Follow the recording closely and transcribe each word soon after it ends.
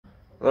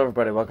Hello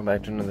everybody, welcome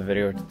back to another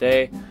video.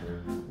 Today,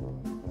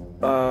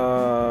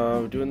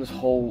 doing this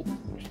whole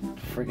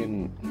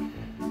freaking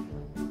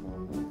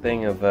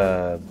thing of,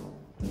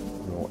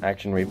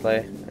 action replay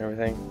and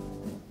everything.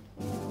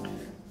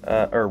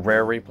 Or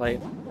rare replay.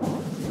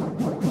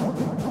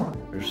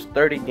 There's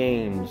 30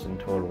 games in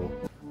total.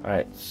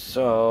 Alright,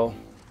 so,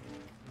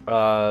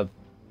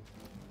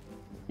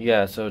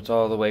 yeah, so it's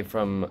all the way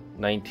from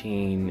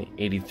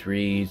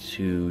 1983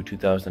 to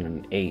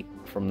 2008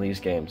 from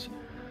these games.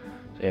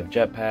 So you have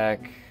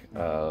Jetpac,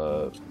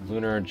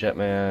 Lunar,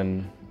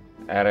 Jetman,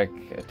 Attic,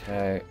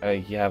 Attack,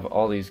 you have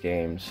all these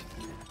games,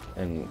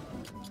 and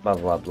blah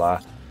blah blah.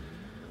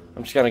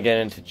 I'm just gonna get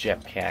into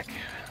Jetpac,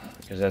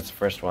 because that's the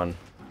first one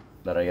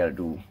that I gotta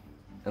do.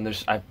 And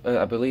there's, I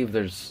believe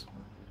there's,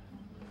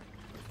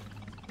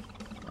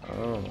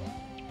 oh,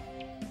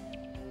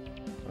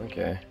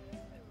 okay.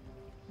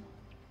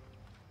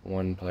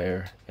 One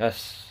player,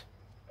 yes.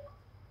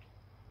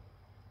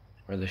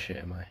 Where the shit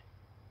am I?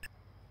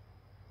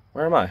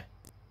 Where am I?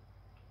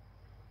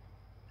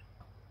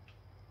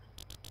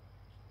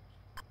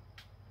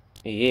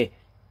 Yeah.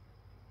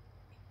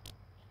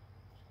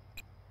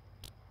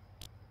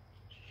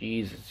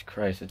 Jesus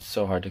Christ, it's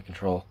so hard to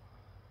control.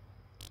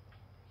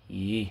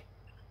 Yeah.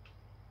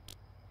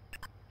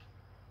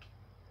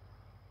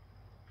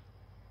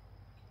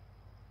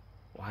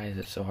 Why is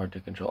it so hard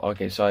to control?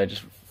 Okay, so I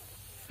just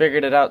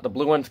figured it out. The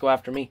blue ones go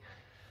after me.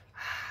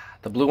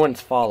 The blue ones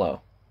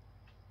follow.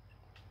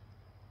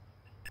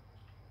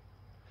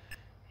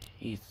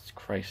 Jesus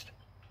Christ.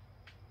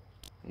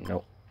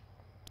 Nope.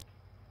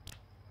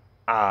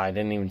 Ah, I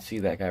didn't even see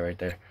that guy right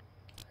there.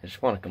 I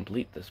just want to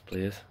complete this,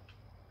 please.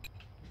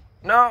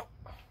 No!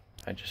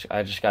 I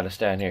just gotta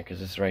stand here, because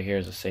this right here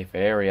is a safe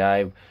area.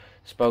 I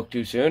spoke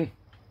too soon.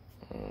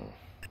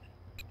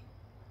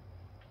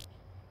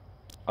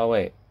 Oh,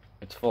 wait.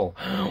 It's full.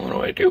 What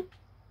do I do?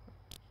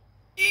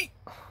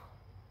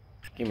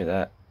 Give me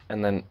that.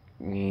 And then,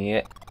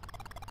 yeah.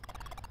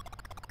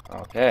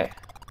 Okay.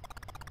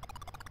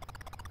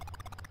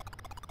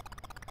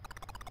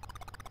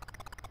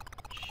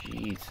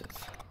 Jesus.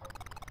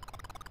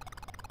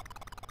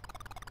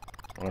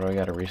 What do I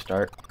gotta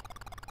restart?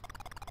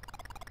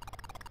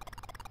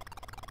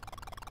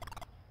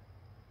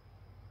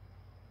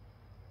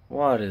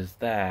 What is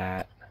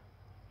that?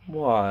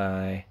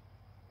 Why?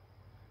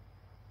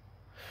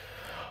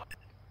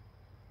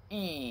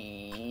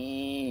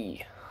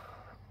 Eee.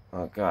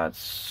 Oh god,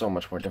 so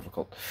much more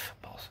difficult.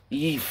 Balls.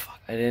 Eee,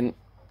 fuck, I didn't.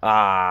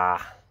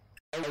 Ah.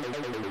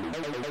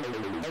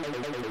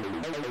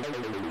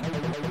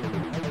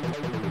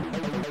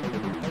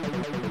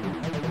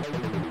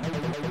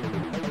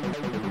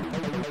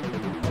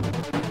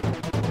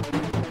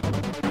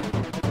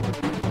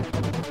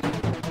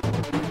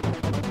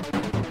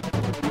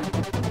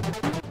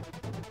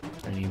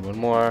 I need one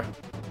more,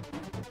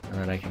 and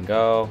then I can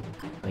go.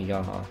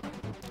 Yeah.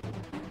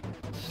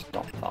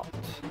 Stop that.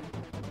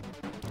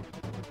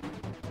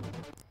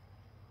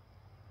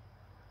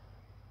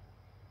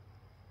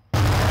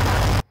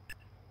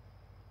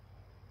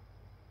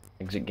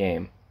 Exit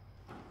game.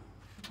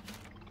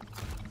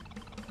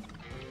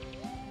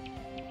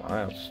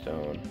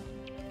 Milestone.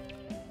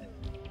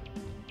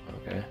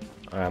 Okay.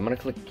 Alright, I'm gonna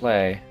click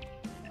play.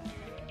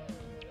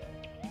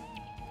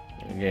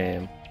 New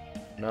game.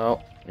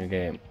 No, new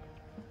game.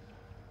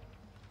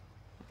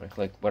 I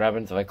click. What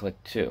happens if I click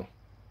 2?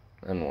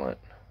 Then what?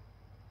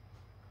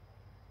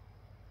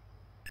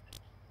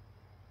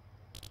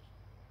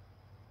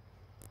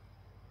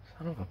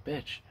 Son of a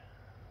bitch.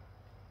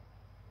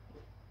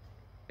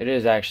 It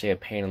is actually a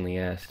pain in the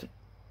ass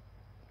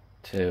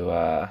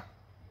to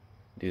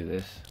do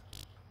this.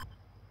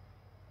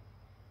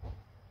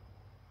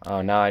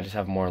 Oh, now I just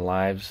have more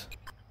lives.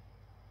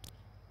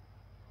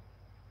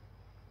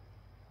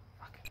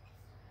 Fuck.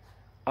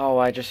 Oh,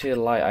 I just see the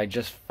light. I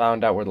just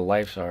found out where the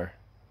lives are.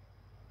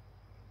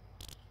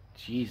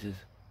 Jesus.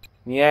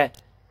 Yeah.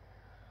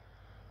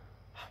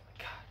 Oh my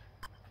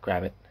god.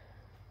 Grab it.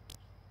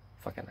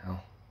 Fucking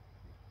hell.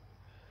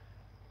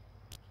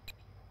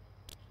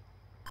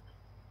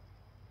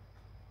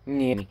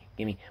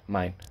 Gimme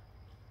mine.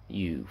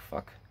 You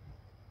fuck.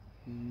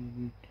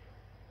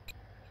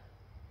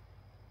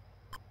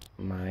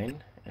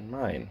 Mine and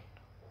mine.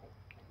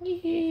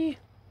 Yee.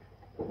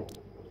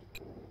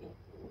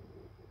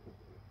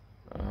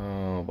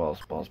 Oh, balls.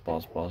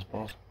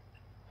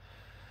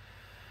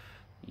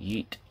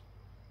 Yeet.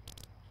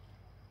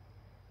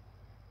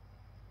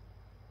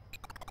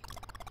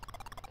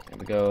 Here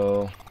we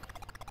go.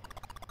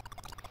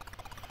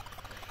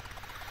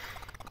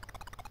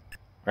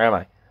 Where am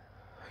I?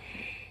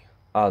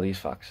 Oh, these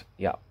fucks.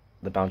 Yeah,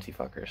 the bouncy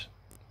fuckers.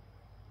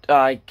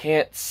 I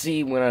can't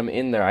see when I'm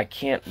in there. I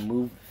can't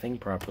move the thing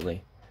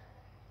properly.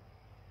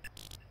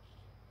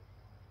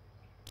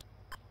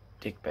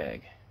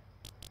 Dickbag.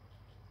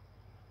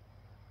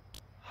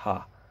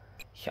 Ha.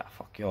 Yeah,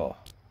 fuck y'all.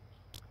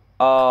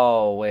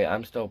 Oh, wait,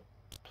 I'm still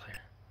player.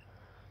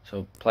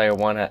 So player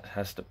 1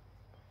 has to...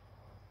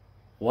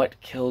 What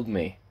killed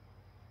me?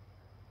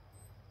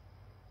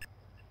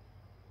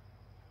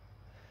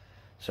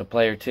 So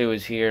player 2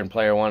 is here and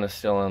player 1 is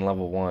still on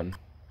level 1.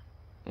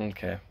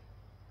 Okay.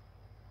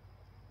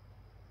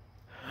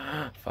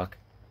 Fuck.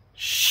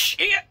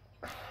 Shit!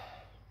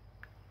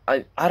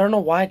 I don't know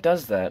why it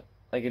does that.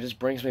 Like, it just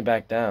brings me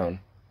back down.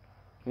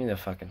 Give me the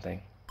fucking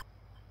thing.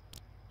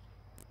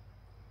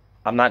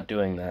 I'm not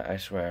doing that, I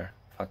swear.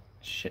 Fuck.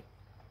 Shit.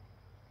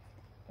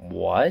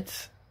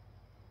 What?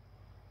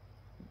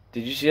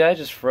 Did you see that? It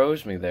just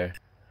froze me there.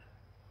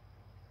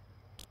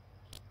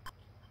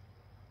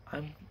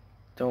 I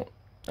don't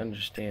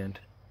understand.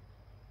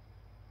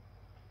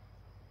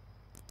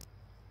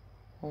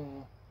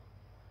 Oh.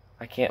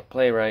 I can't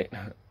play right.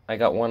 I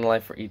got 1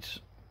 life for each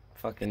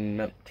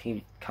fucking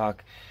team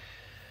cock.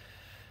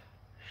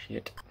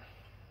 Shit.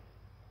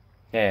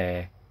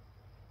 Yeah.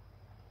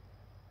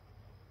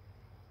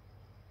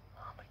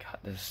 Oh my god,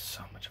 this is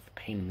so much of a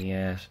pain in the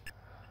ass.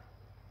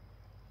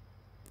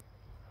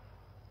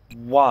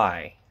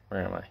 Why?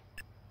 Where am I?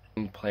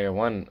 I'm player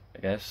 1, I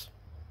guess.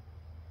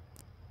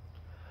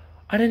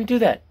 I didn't do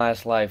that.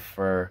 Last life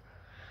for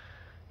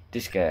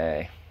this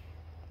guy.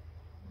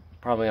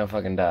 Probably gonna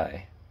fucking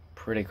die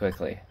pretty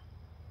quickly.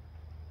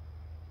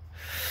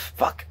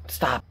 Fuck,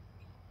 stop.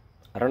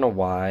 I don't know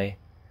why.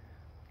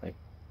 Like,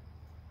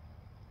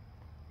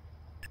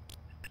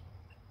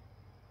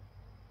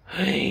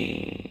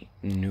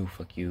 no,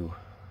 fuck you.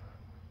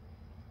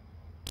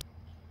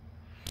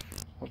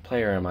 What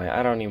player am I?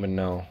 I don't even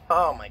know.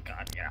 Oh my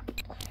god, yeah.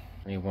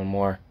 I need 1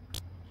 more.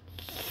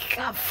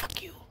 God,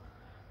 fuck you.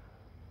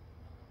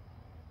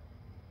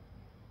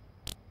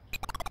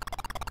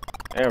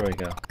 There we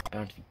go.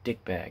 Bounty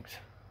dick bags.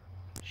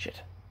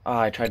 Shit.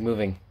 Ah, I tried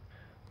moving.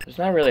 There's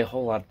not really a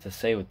whole lot to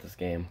say with this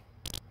game.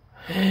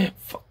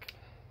 Fuck.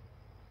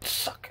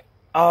 Suck.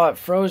 Oh, it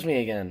froze me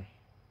again.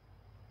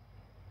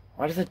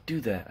 Why does it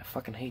do that? I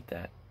fucking hate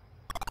that.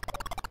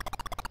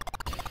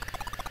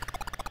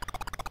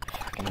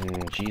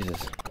 Fucking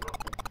Jesus.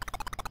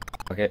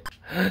 Okay.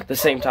 At the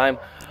same time,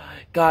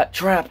 got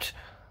trapped.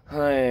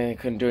 I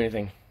couldn't do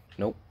anything.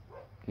 Nope.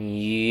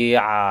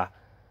 Yeah.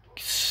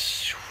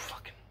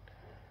 Fucking.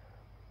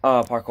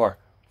 Oh, parkour.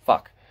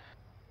 Fuck.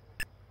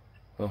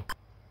 Oh.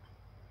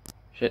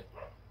 Shit.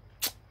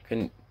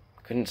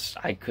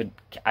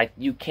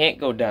 You can't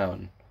go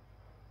down.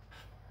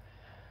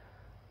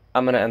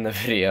 I'm gonna end the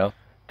video.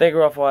 Thank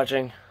you all for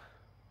watching.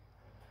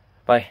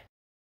 Bye.